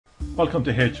Welcome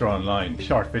to HROnline.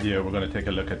 Short video, we're going to take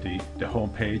a look at the home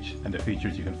page and the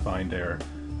features you can find there,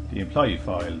 the employee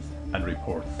files and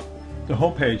reports. The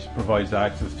home page provides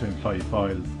access to employee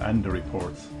files and the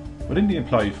reports. Within the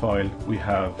employee file we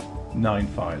have 9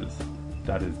 files.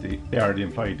 That is, they are the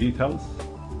employee details,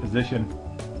 position,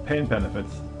 pay and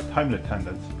benefits, time and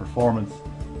attendance, performance,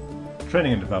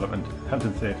 training and development, health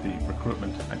and safety,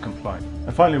 recruitment and compliance.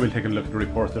 And finally we'll take a look at the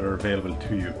reports that are available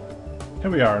to you.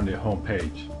 Here we are on the home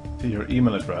page. See your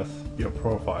email address, your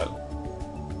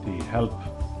profile, the help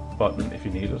button if you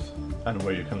need it, and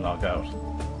where you can log out.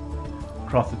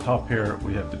 Across the top here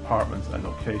we have departments and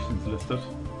locations listed.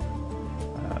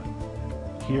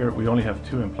 Here we only have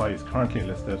 2 employees currently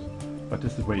listed, but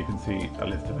this is where you can see a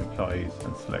list of employees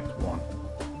and select one.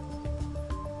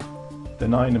 The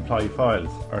 9 employee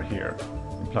files are here: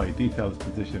 employee details,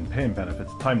 position, pay and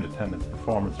benefits, time and attendance,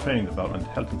 performance, training development,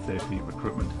 health and safety,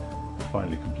 recruitment, and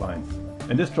finally compliance.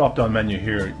 In this drop-down menu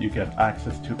here, you get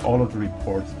access to all of the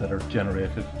reports that are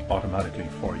generated automatically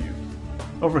for you.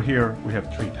 Over here, we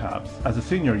have 3 tabs. As a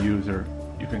senior user,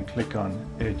 you can click on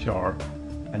HR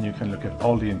and you can look at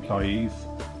all the employees,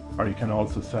 or you can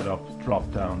also set up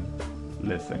drop-down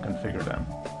lists and configure them.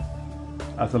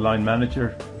 As a line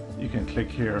manager, you can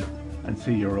click here and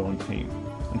see your own team.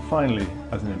 And finally,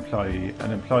 as an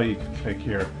employee can click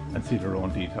here and see their own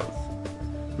details.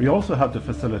 We also have the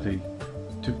facility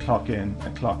to clock in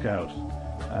and clock out,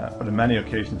 but on many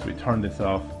occasions we turn this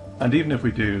off, and even if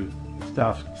we do,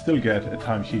 staff still get a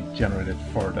timesheet generated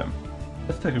for them.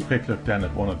 Let's take a quick look then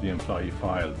at one of the employee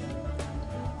files.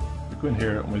 We go in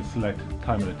here and we'll select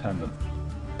time and attendance.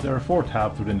 There are 4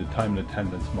 tabs within the time and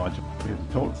attendance module. We have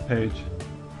the totals page,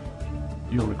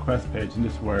 your request page, and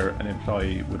this is where an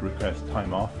employee would request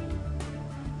time off.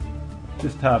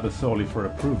 This tab is solely for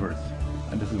approvers,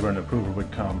 and this is where an approver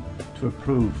would come to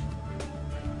approve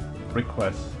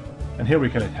requests, and here we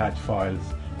can attach files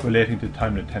relating to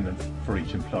time and attendance for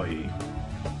each employee.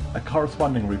 A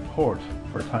corresponding report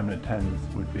for time and attendance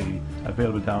would be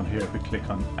available down here if we click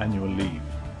on annual leave.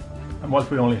 And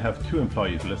whilst we only have 2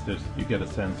 employees listed, you get a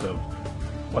sense of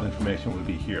what information will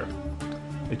be here.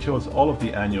 It shows all of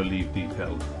the annual leave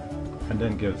details and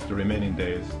then gives the remaining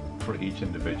days for each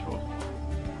individual.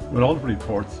 With all the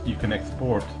reports, you can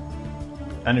export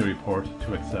any report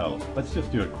to Excel. Let's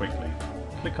just do it quickly.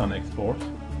 Click on Export.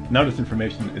 Now this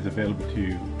information is available to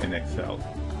you in Excel.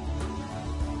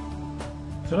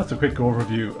 So that's a quick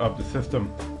overview of the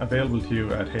system available to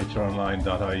you at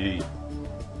hronline.ie.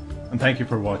 And thank you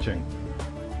for watching.